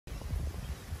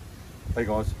Hey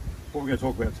guys, what we're going to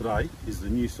talk about today is the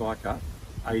new SICUT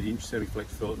 8-inch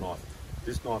semi-flex fillet knife.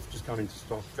 This knife just came into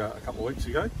stock a couple of weeks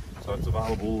ago, so it's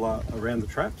available around the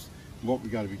traps. And what we're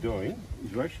going to be doing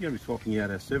is we're actually going to be swapping out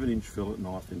our 7-inch fillet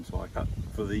knife in SICUT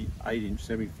for the 8-inch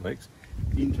semi-flex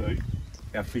into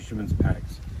our fisherman's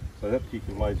packs. So that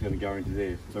particular blade is going to go into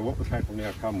there. So what the pack will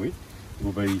now come with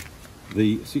will be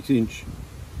the 6-inch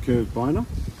curved boner,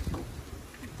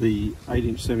 the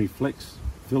 8-inch semi-flex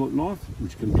fillet knife,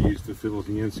 which can be used for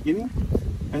filleting and skinning,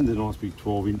 and the nice big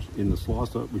 12-inch in the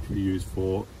slicer, which we use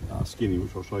for skinning,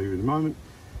 which I'll show you in a moment.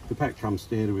 The pack comes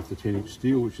standard with the 10-inch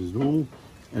steel, which is normal,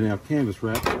 and our canvas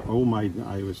wraps are all made in the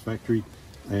AOS factory,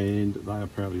 and they are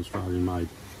proudly Australian made.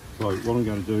 So what I'm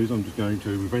going to do is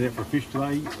we've been out for a fish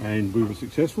today and we were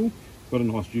successful. Got a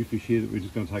nice jewfish here that we're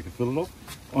just going to take a fillet off.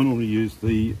 I normally use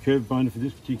the curved boner for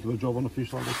this particular job on a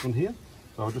fish like this one here.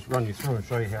 So I'll just run you through and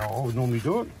show you how I would normally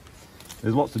do it.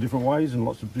 There's lots of different ways and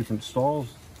lots of different styles.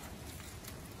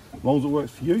 As long as it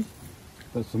works for you,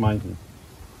 that's the main thing.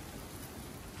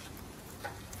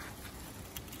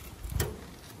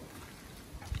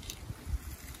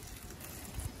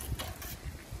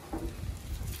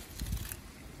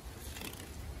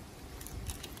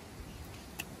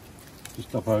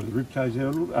 Just up over the rib cage there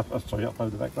a little bit, up over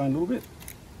the backbone a little bit.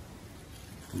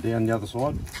 And down the other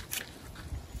side.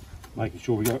 Making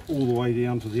sure we go all the way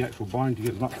down to the actual bone to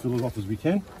get as much fillet off as we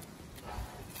can.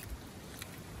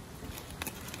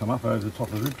 Come up over the top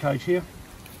of the rib cage here,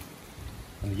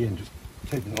 and again just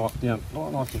keep the knife down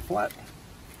nice and flat.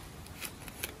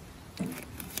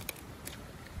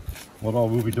 What I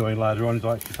will be doing later on is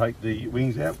I actually take the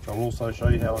wings out, which I'll also show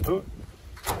you how I do it.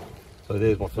 So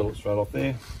there's my fillet straight off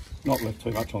there, not left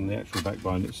too much on the actual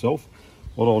backbone itself.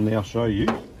 What I'll now show you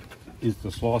is the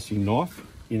slicing knife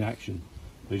in action.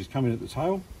 So you just come in at the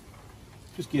tail,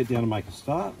 just get down and make a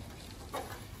start.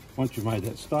 Once you've made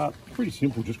that start, pretty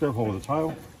simple, just grab hold of the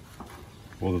tail,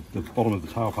 or the bottom of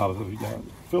the tail part of the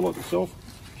fillet itself.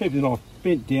 Keep the knife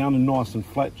bent down and nice and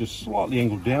flat, just slightly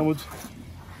angled downwards,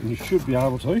 and you should be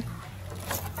able to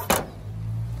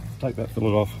take that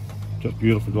fillet off just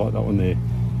beautifully like that one there.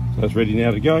 So that's ready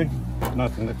now to go.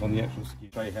 Nothing left on the actual skin.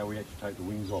 Show you how we actually take the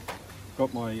wings off.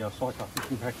 Got my SICUT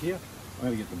fishing pack here. I'm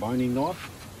going to get the boning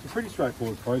knife. It's a pretty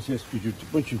straightforward process.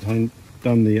 Once you've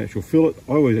done the actual fillet,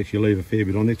 I always actually leave a fair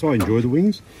bit on there, so I enjoy the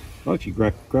wings. I actually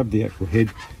grab the actual head,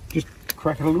 just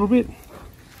crack it a little bit,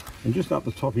 and just up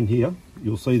the top in here,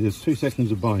 you'll see there's 2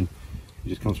 sections of bone. You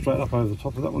just come straight up over the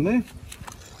top of that one there,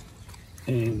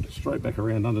 and straight back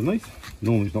around underneath.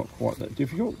 Normally it's not quite that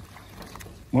difficult.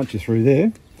 Once you're through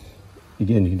there,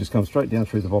 again, you can just come straight down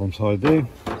through the bottom side there.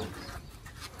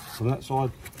 From that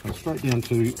side, come straight down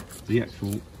to the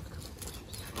actual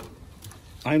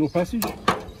anal passage,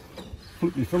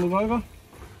 flip your fillet over,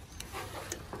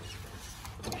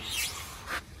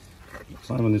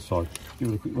 same on this side, give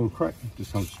it a quick little crack,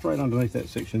 just come straight underneath that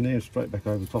section there, straight back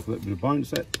over the top of that bit of bone,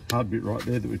 that hard bit right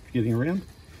there that we're getting around,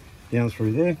 down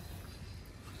through there,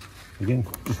 again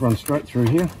just run straight through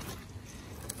here,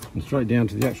 and straight down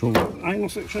to the actual anal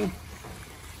section.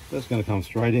 That's going to come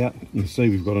straight out. You can see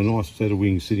we've got a nice set of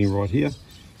wings sitting right here.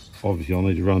 Obviously I'll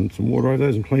need to run some water over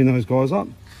those and clean those guys up.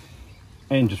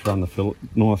 And just run the fillet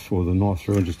knife or the knife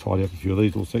through and just tidy up a few of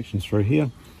these little sections through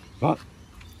here. But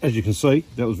as you can see,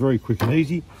 that was very quick and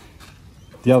easy.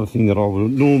 The other thing that I would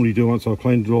normally do once I've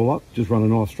cleaned it all up, just run a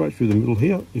knife straight through the middle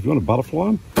here. If you want to butterfly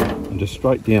them, and just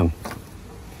straight down.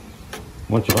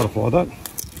 Once you butterfly that,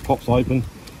 pops open,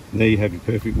 and there you have your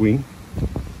perfect wing,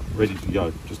 ready to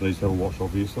go. Just needs to have a wash,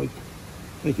 obviously.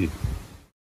 Thank you.